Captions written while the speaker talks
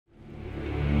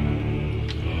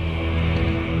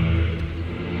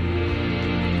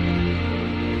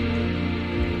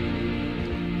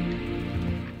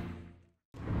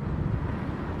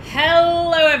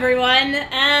everyone,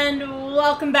 and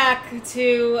welcome back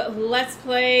to Let's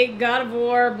Play God of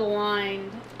War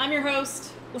Blind. I'm your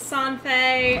host, Lasan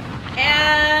Faye,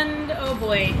 and oh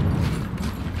boy,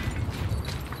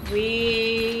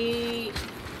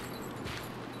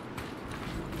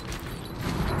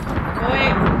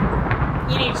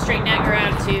 you need to straighten out your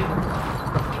attitude.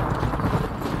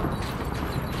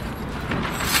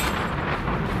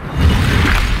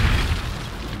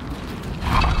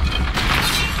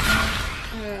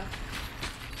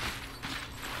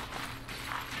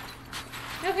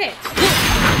 Okay.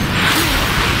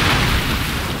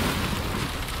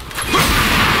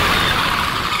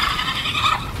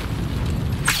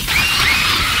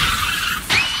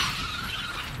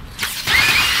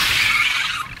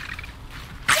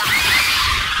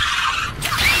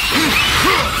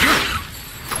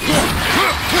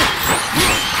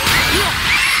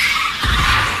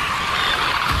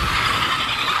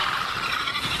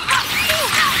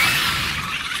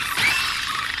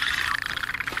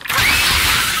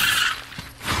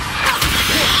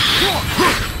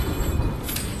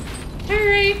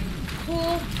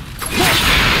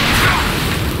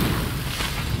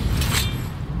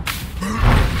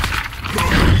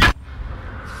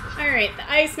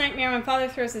 Nightmare. When Father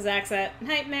throws his axe at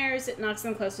nightmares, it knocks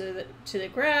them closer to the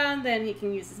ground, then he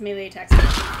can use his melee attacks.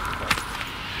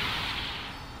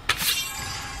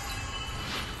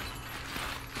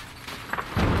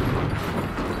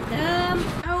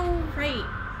 Oh, right.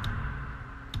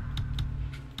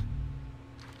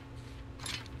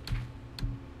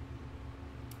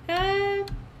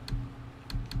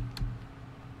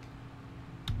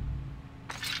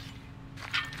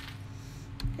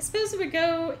 I suppose it would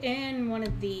go in one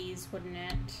of these, wouldn't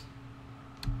it?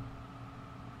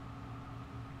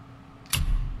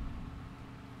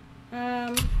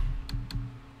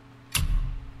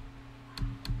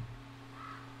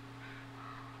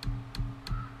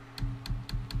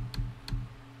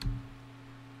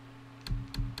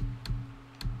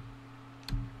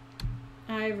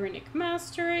 I have Runic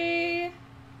Mastery.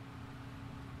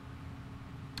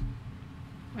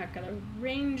 I've got a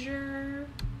Ranger.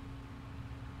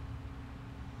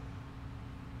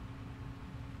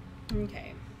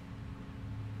 Okay.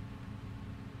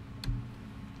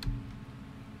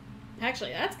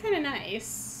 Actually, that's kind of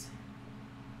nice.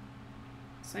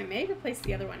 So I may replace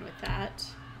the other one with that.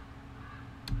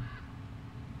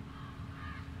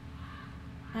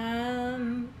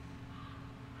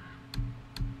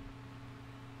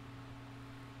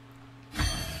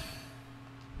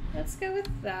 Let's go with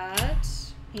that.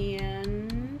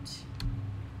 And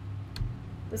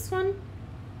this one?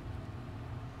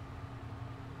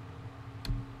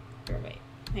 Or wait,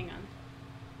 hang on.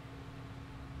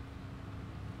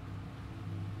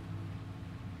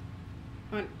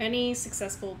 On any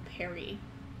successful parry.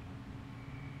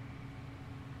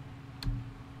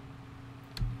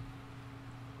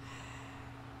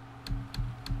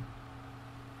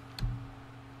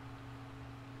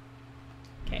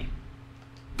 Okay.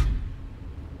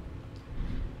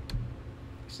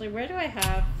 Actually, where do I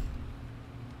have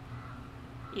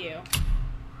you?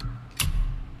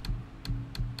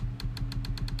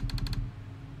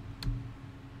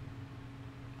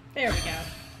 There we go.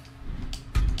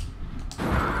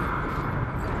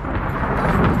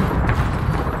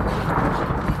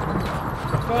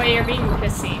 Boy, you're being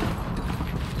pissy.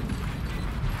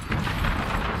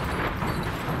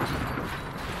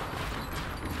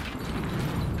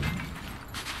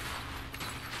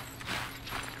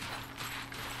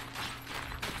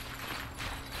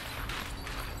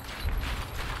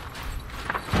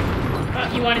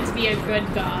 Oh, you want it to be a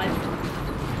good god.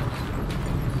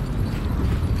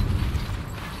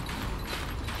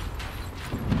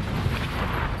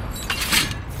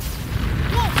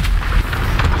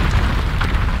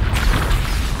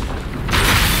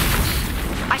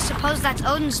 That's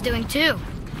Odin's doing too.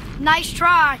 Nice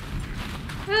try.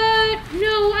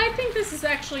 No, I think this is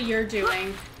actually your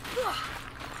doing.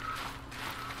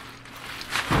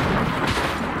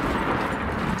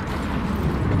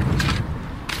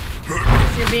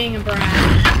 You're being a brat.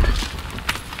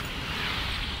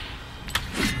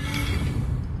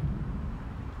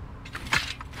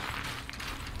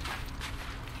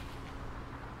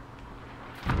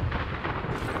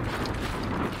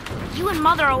 You and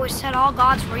Mother always said all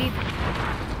gods were evil.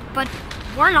 But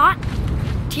we're not.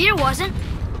 Tyr wasn't.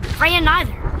 Freya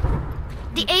neither.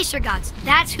 The Aesir gods,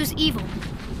 that's who's evil.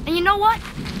 And you know what?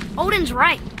 Odin's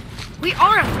right. We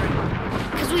are a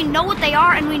threat. Because we know what they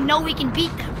are and we know we can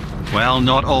beat them. Well,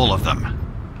 not all of them.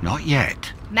 Not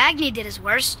yet. Magni did his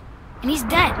worst. And he's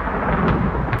dead.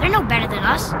 They're no better than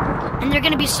us. And they're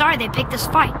gonna be sorry they picked this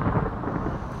fight.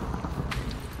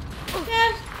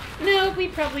 know, we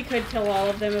probably could kill all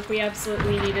of them if we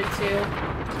absolutely needed to.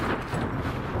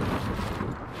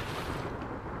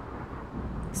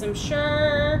 So I'm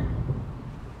sure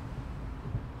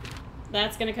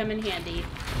that's gonna come in handy.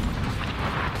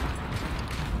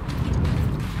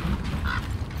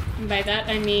 And by that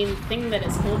I mean thing that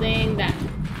is holding that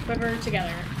quiver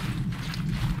together.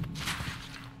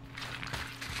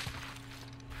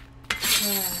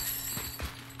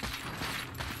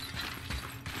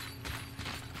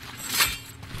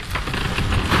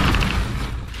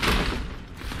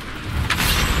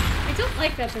 I don't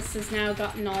like that this has now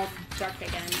gotten all dark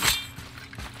again.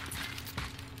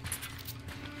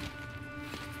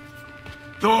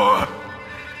 Thor!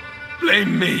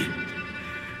 Blame me!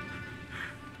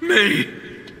 Me!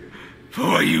 For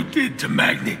what you did to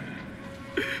Magni.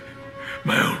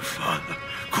 My own father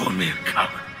called me a coward.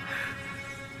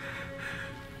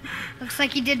 Looks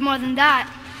like he did more than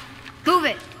that. Move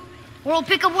it, or we'll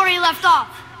pick up where he left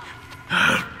off.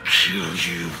 I'll kill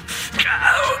you.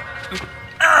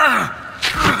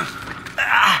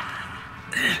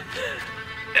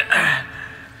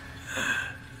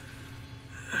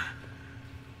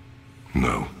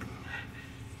 No.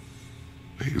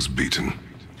 He is beaten.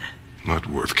 Not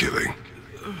worth killing.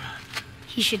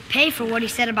 He should pay for what he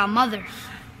said about Mother.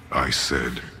 I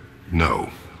said no.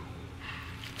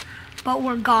 But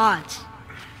we're gods.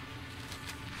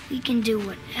 We can do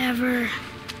whatever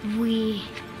we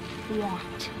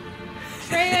want.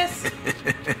 Atreus!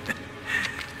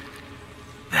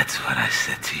 That's what I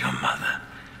said to your mother.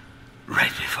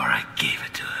 Right before I gave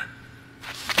it to her.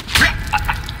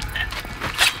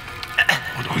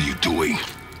 What are you doing?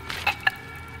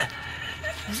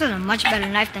 This is a much better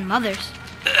knife than Mother's.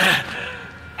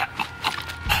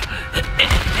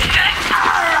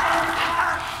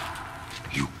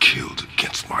 You killed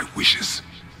against my wishes.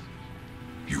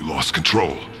 You lost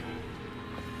control.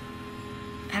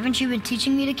 Haven't you been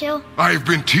teaching me to kill? I've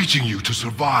been teaching you to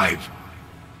survive.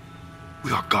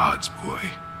 We are gods, boy.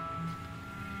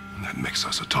 And that makes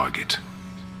us a target.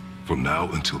 From now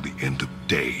until the end of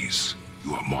days,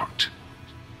 you are marked.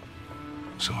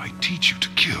 So I teach you to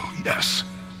kill, yes,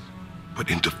 but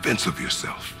in defense of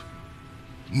yourself.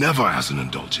 Never as an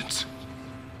indulgence.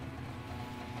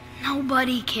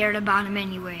 Nobody cared about him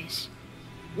anyways.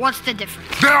 What's the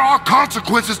difference? There are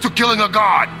consequences to killing a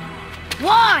god!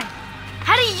 Why?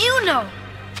 How do you know?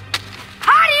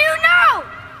 How do you know?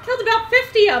 Killed about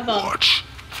 50 of them. Watch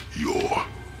your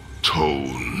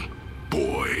tone,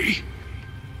 boy.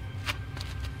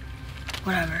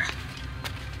 Whatever.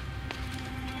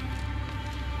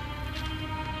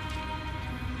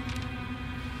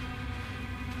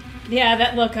 Yeah,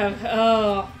 that look of,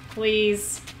 oh,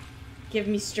 please, give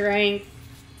me strength.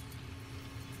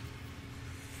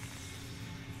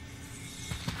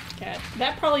 Okay,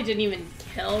 that probably didn't even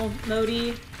kill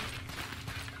Modi.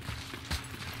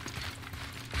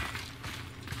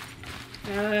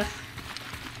 Whatever.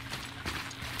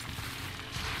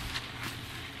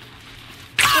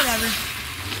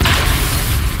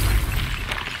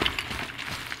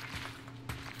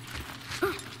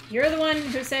 You're the one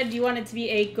who said you wanted to be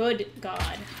a good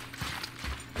god.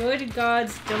 Good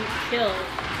gods don't kill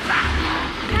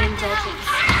in indulgence.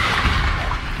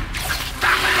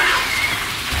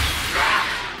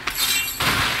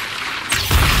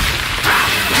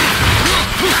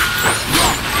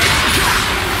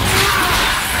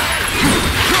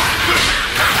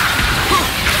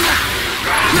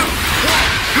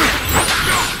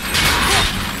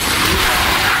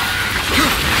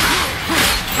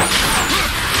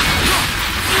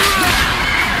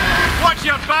 Watch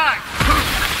your back!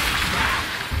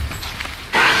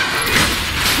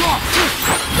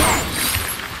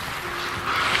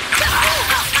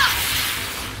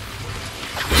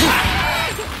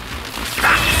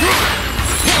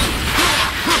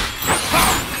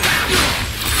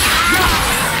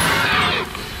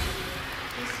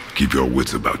 Keep your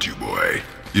wits about you, boy.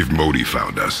 If Modi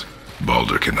found us,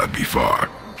 Baldur cannot be far.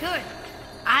 Good.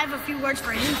 I have a few words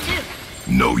for him, too.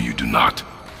 No, you do not.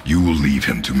 You will leave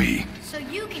him to me. So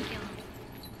you can kill him.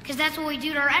 Because that's what we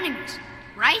do to our enemies,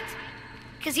 right?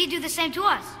 Because he'd do the same to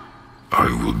us. I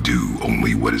will do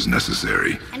only what is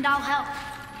necessary. And I'll help.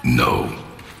 No.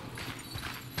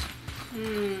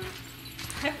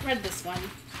 I haven't read this one.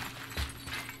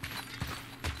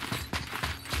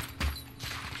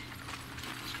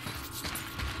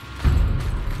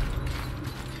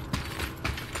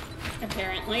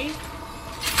 Apparently.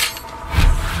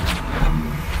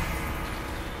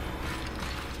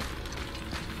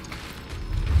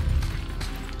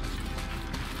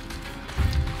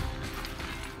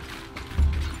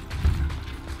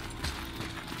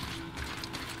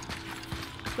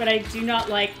 but I do not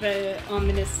like the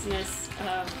ominousness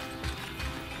of...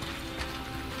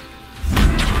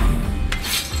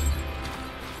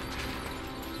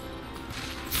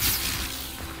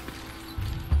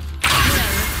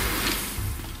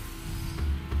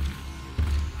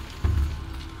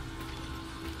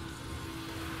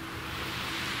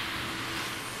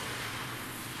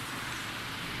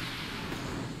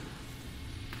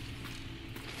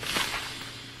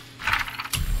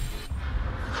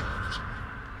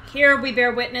 Here we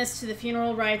bear witness to the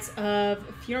funeral rites of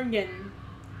Fjörgen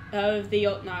of the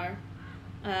Jotnar,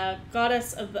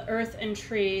 goddess of the earth and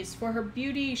trees. For her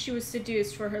beauty she was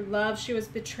seduced, for her love she was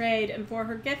betrayed, and for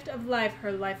her gift of life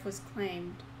her life was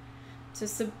claimed.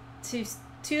 To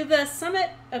the summit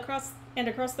across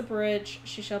the bridge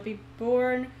she shall be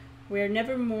born, where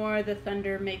nevermore the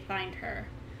thunder may find her.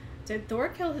 Did Thor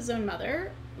kill his own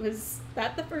mother? Was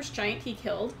that the first giant he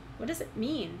killed? What does it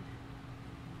mean?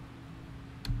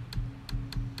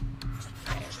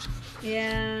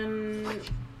 And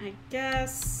I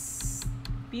guess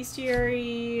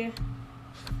bestiary.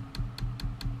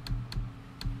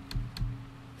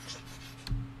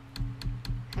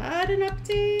 Had an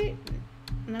update?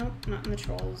 Nope, not in the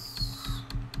trolls.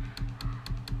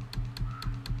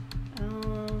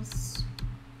 Else.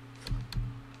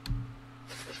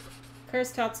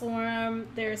 Cursed Totzelworm.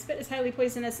 Their spit is highly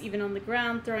poisonous, even on the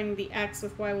ground. Throwing the axe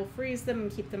with Y will freeze them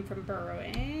and keep them from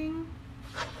burrowing.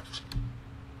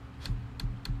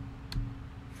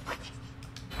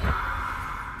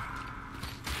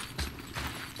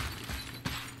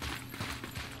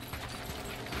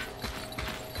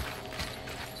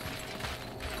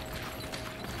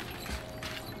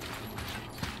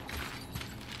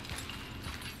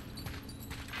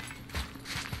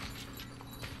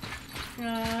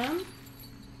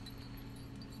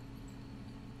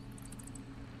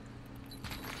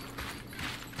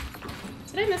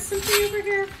 Did I miss something over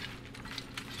here?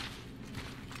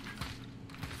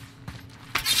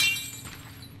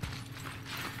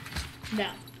 No.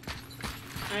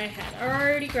 I had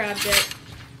already grabbed it.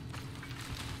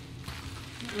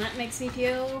 And that makes me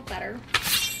feel better.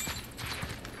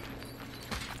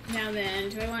 Now then,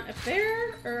 do I want up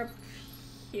there or up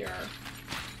here?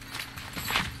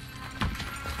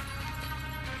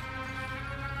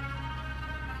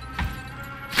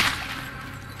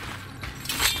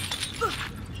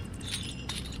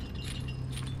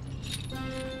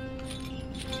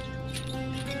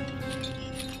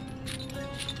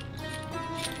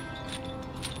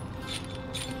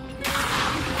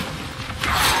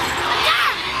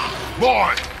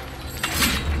 Boy!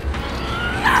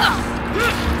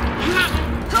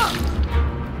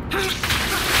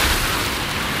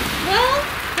 Well,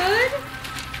 good.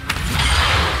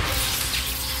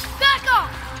 Back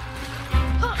off!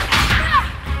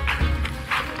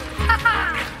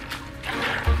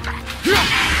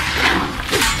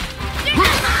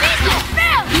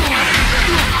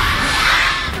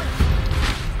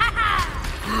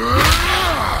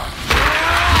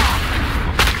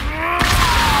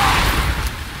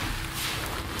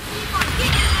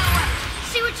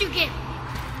 See what you get.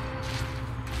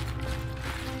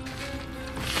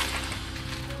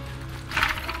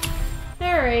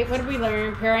 Alright, what did we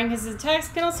learn? Parrying his attacks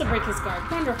can also break his guard.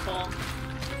 Wonderful.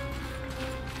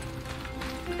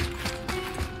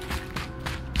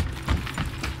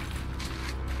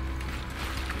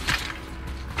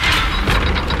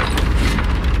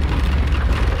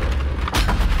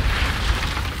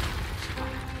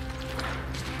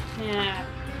 Yeah,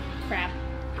 crap.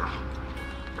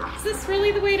 Is this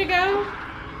really the way to go?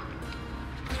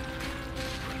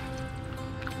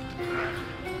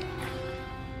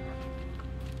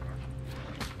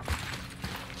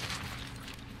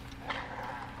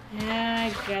 Yeah,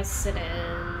 I guess it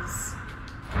is.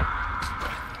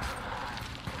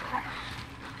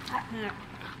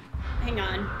 Hang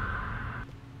on.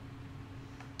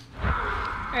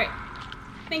 Alright.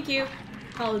 Thank you.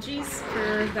 Apologies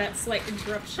for that slight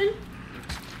interruption.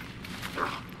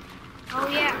 Oh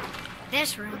yeah,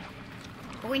 this room.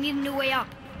 But we need a new way up.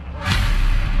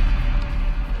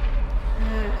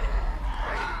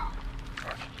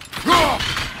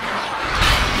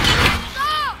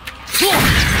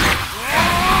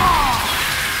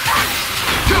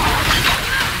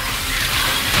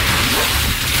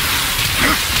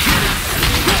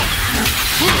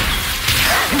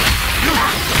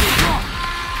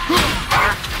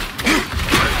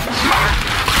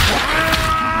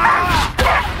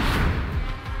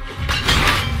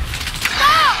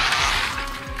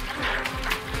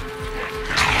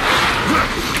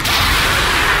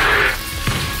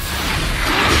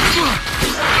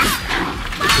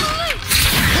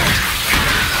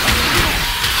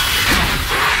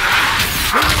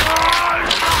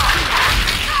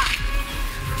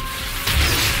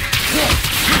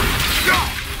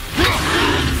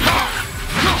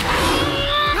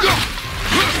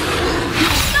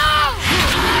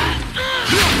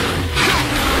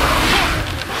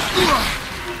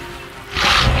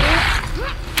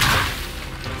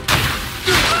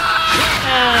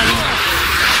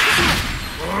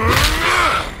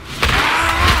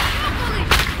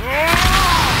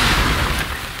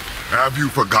 you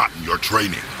forgotten your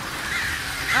training?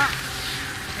 Oh,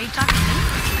 are you talking to me?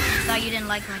 I thought you didn't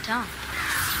like my tone.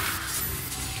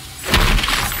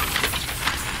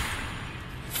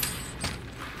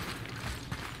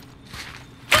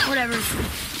 Whatever.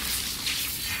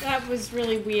 That was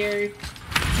really weird.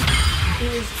 He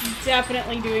was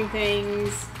definitely doing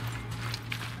things.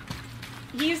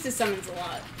 He used his summons a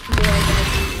lot more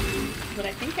than what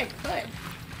I think I could.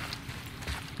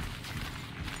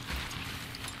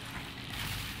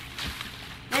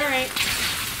 Alright.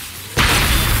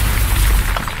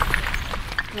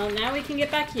 Well, now we can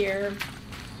get back here.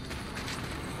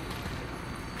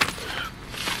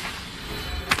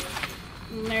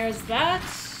 And there's that.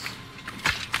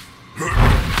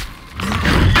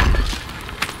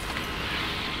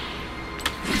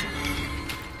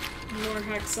 More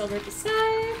hack silver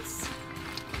besides.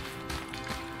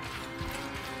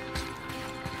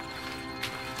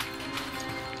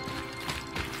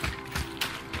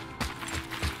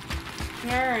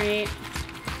 Alright.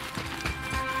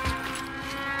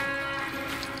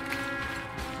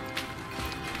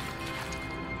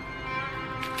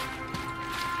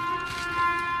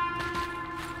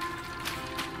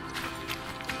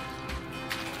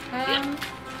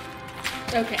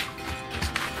 Okay.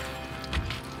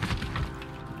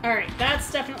 Alright,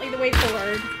 that's definitely the way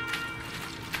forward.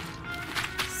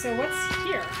 So what's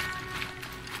here?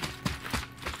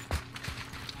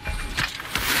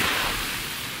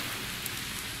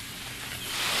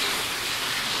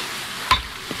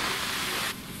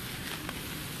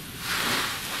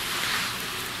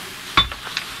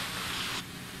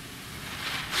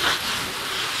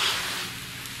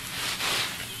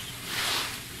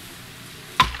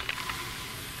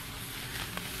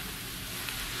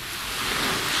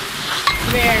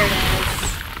 There it is.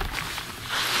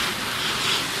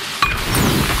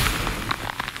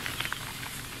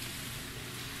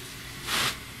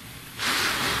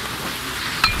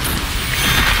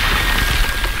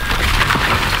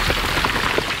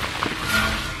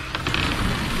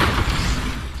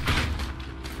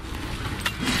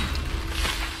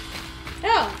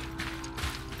 Oh.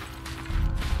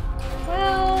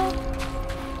 Well.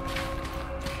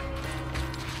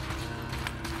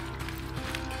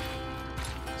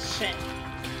 Shit.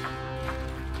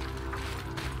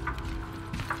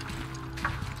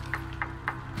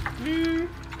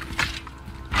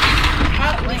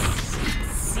 At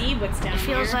least see what's down It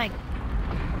feels here.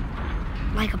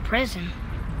 like a prison.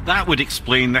 That would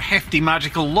explain the hefty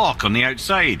magical lock on the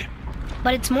outside.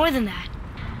 But it's more than that.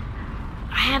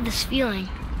 I have this feeling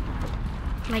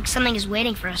like something is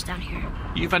waiting for us down here.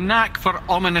 You've a knack for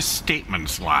ominous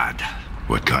statements, lad.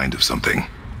 What kind of something?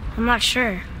 I'm not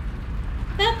sure.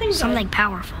 That thing's Something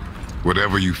powerful.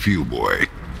 Whatever you feel, boy,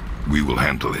 we will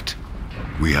handle it.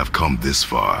 We have come this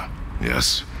far,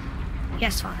 yes?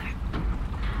 Yes, Father.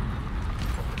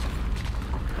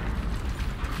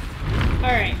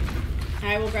 Alright.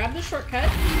 I will grab the shortcut.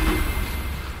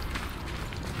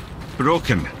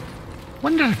 Broken.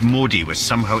 Wonder if Modi was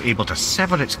somehow able to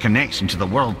sever its connection to the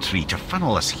World Tree to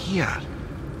funnel us here.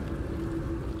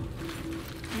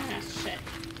 Ah, shit.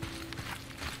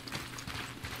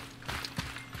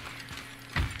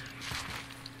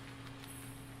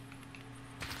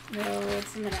 No,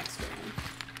 it's in the next room.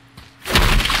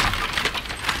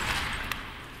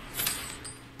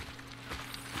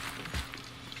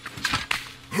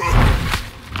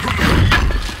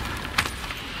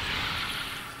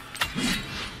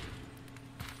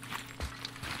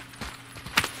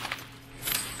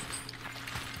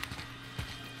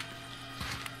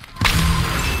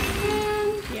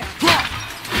 Yeah.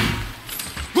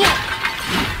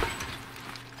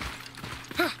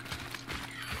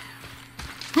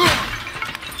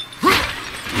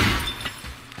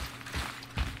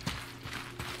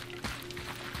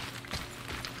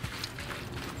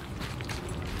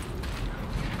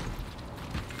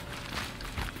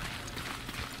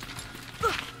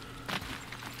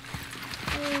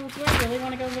 Oh, do I really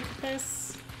want to go look at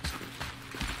this?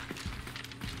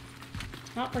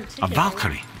 Not A particularly.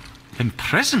 Valkyrie?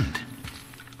 Imprisoned?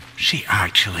 She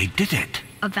actually did it.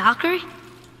 A Valkyrie?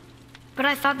 But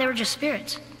I thought they were just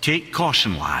spirits. Take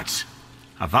caution, lads.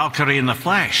 A Valkyrie in the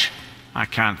flesh. I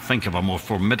can't think of a more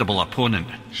formidable opponent.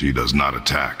 She does not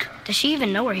attack. Does she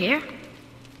even know we're here?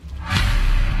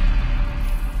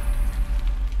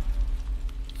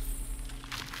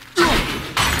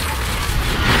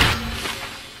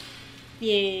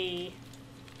 Yay.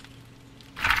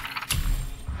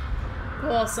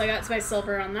 Cool, so I got my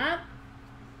silver on that.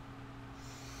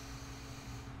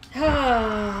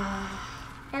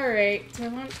 Alright,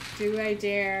 do I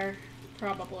dare?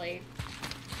 Probably.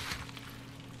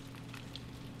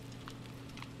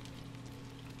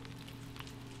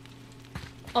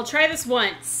 I'll try this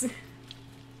once.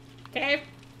 Okay?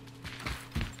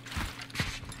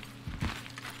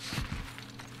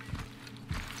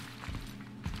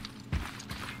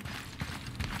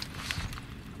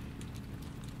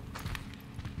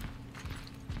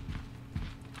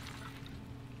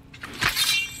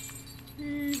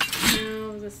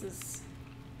 No, this is...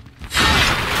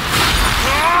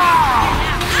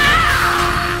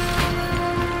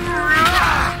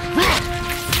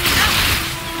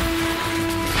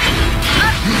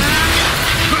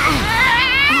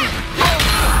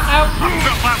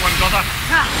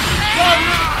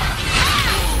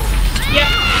 Yep.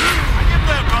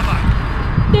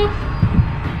 Nope.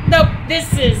 Nope.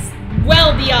 This is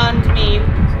well beyond me.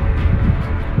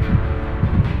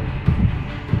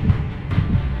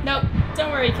 Nope.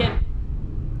 Don't worry, kid.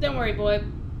 Don't worry, boy.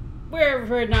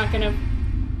 We're not gonna...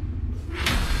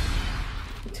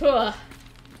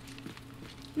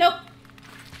 Nope.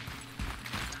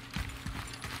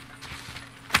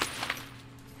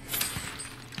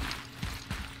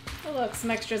 Oh look, some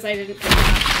extras I didn't pick up.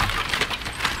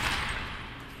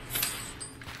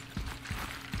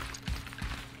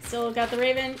 Still got the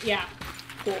raven? Yeah.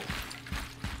 Cool.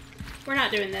 We're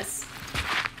not doing this.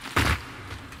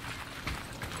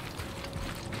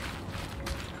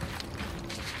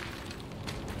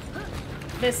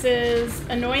 This is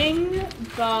annoying,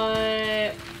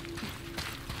 but...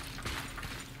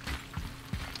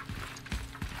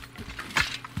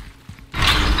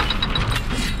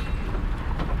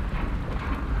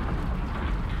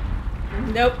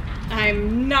 Nope.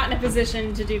 I'm not in a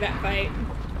position to do that fight.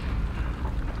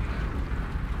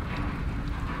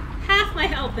 Half my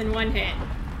health in one hit.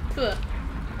 Ugh.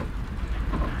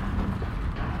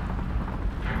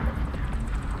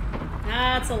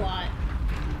 That's a lot.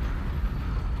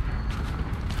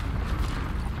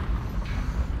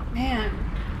 Man,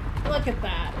 look at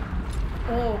that.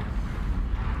 Oh.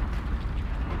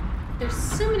 There's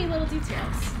so many little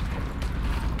details.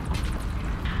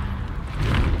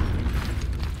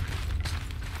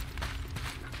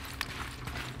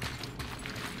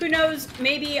 Who knows,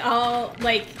 maybe I'll,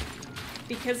 like,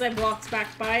 because I've walked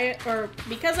back by it, or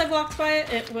because I've walked by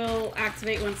it, it will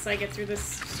activate once I get through this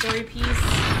story piece.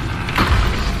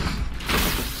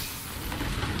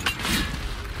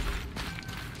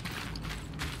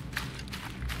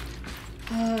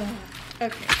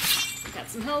 Okay, got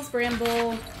some Hell's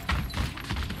Bramble.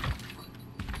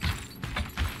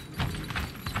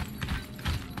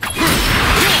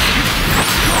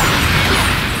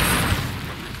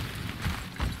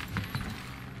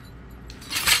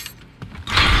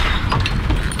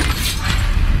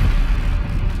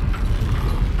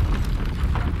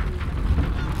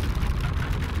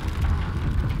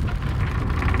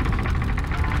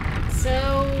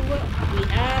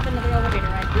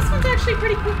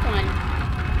 Pretty quick one.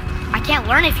 I can't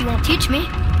learn if you won't teach me.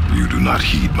 You do not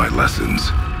heed my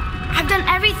lessons. I've done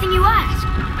everything you asked,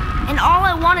 and all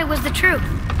I wanted was the truth.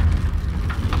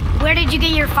 Where did you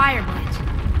get your fire blades?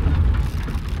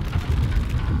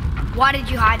 Why did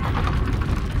you hide them?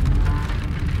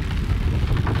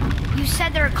 You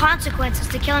said there are consequences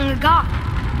to killing a god.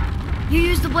 You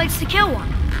used the blades to kill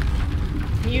one.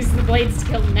 You used the blades to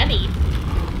kill many.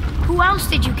 Who else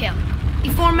did you kill?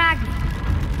 Before Magni?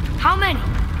 How many?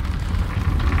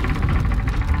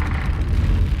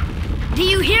 Do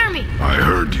you hear me? I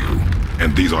heard you,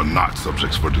 and these are not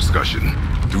subjects for discussion.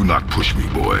 Do not push me,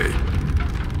 boy.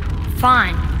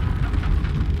 Fine.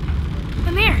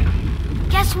 Amir,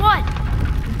 guess what?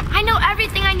 I know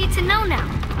everything I need to know now.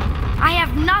 I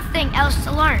have nothing else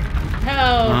to learn.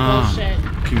 Oh, bullshit.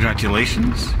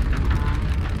 Congratulations.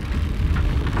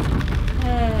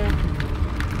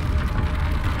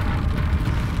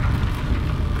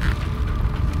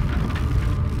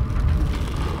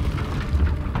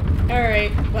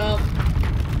 Alright, well.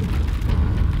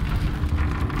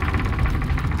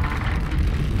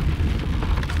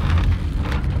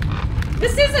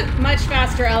 This is a much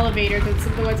faster elevator than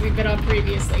some of the ones we've been on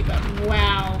previously, but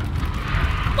wow.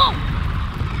 Whoa!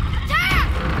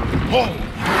 Whoa!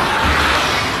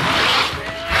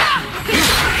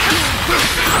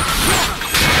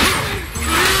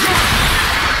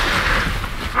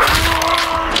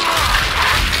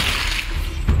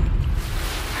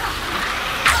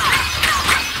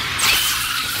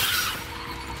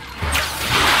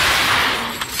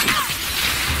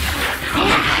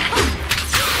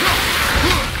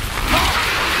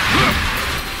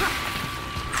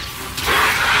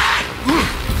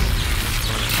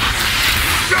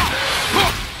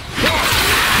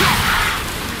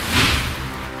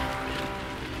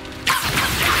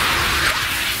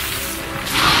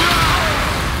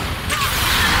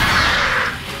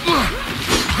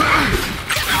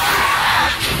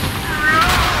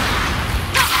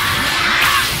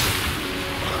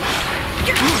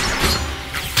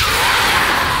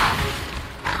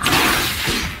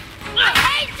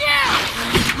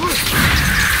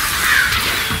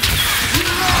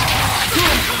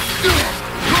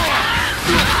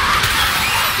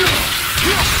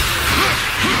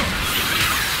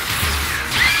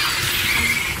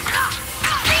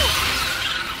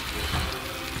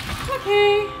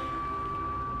 Okay.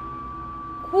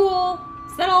 Cool.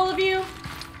 Is that all of you?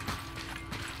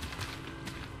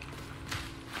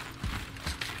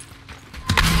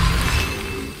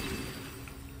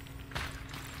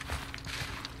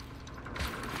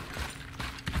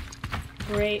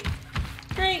 Great.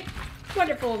 Great.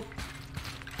 Wonderful.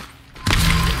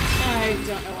 I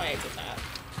don't know why I did that.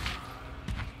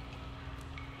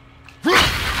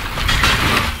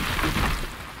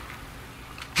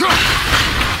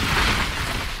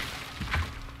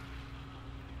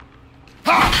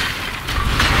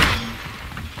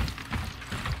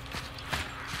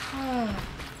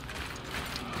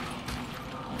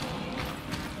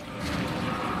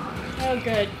 Oh,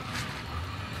 good.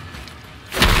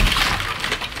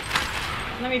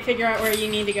 Let me figure out where you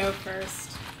need to go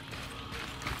first.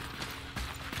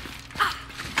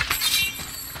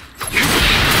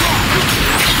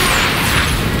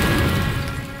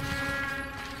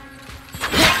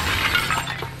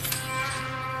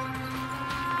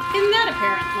 In that,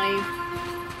 apparently.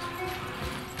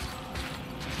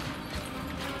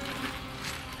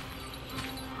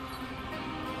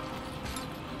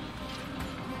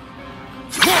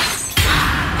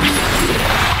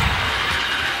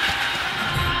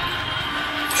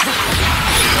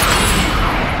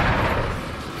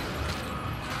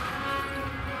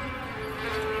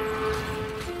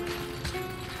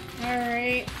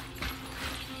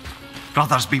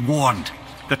 Brothers, be warned.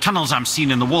 The tunnels I'm seeing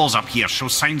in the walls up here show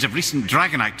signs of recent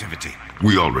dragon activity.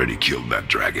 We already killed that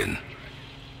dragon.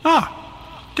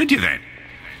 Ah, did you then?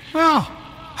 Well,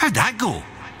 how'd that go?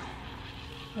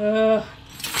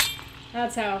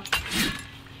 That's how.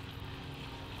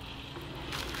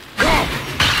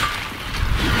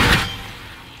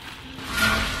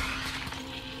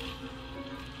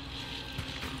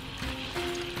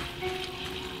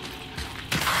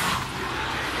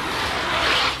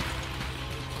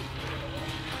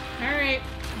 Alright,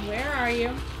 where are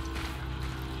you?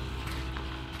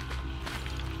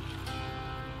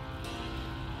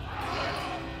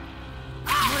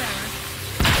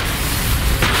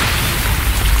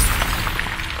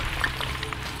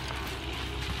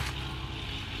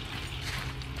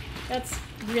 That's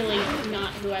really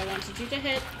not who I wanted you to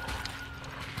hit.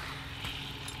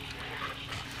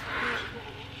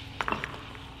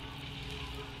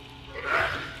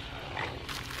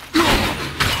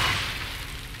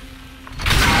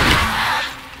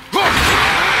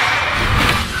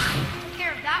 Take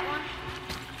care of that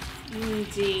one.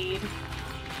 Indeed.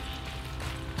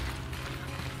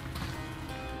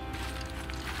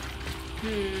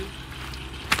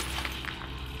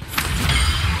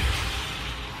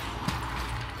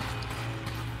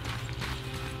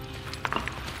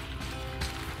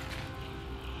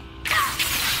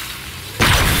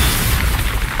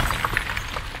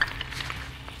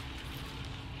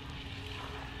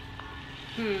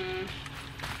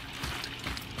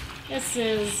 This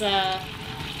is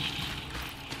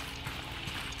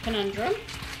conundrum.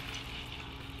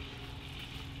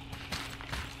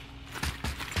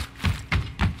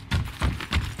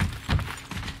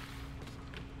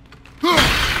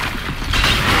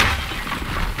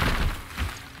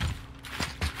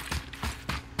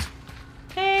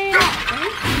 Hey.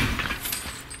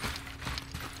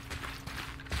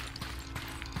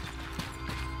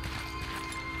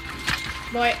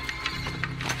 Boy.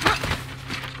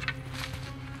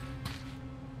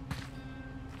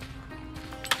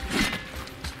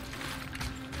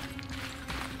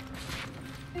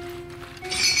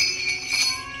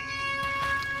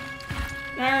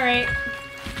 Alright.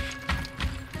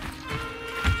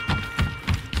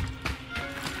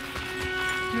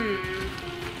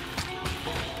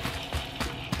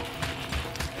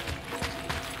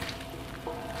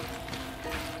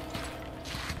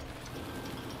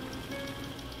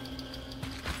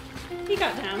 He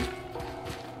got down.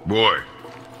 Boy,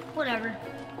 Whatever.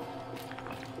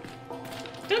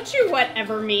 Don't you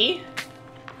whatever me.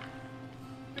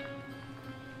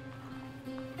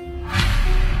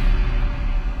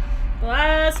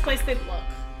 Last place they'd look.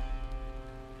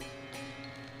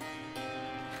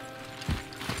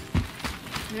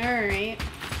 Alright.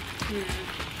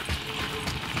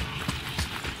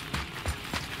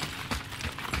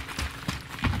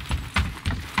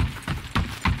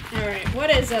 Alright, what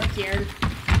is up here?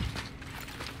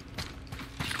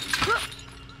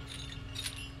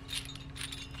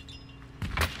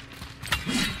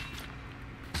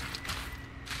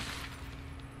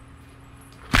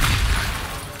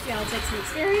 Yeah, I'll take some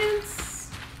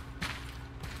experience.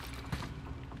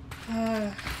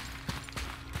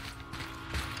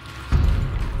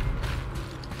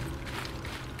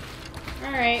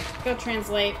 Alright, go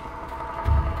translate.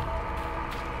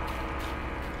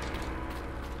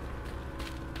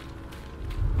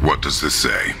 What does this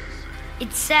say?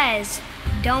 It says,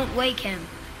 don't wake him.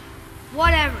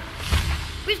 Whatever.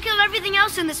 We've killed everything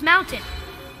else in this mountain.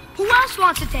 Who else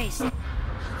wants a taste?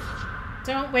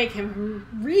 Don't wake him.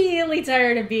 I'm really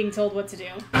tired of being told what to do.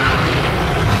 Ah,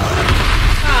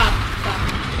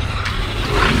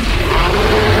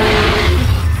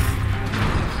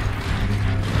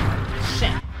 fuck.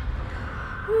 Shit.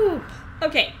 Whew.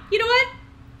 Okay, you know what?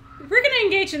 We're gonna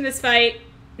engage in this fight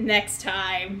next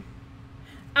time.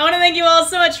 I want to thank you all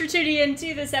so much for tuning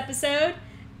into this episode.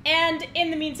 And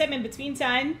in the meantime, in between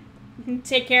time,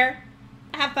 take care,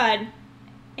 have fun,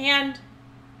 and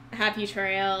happy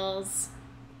trails.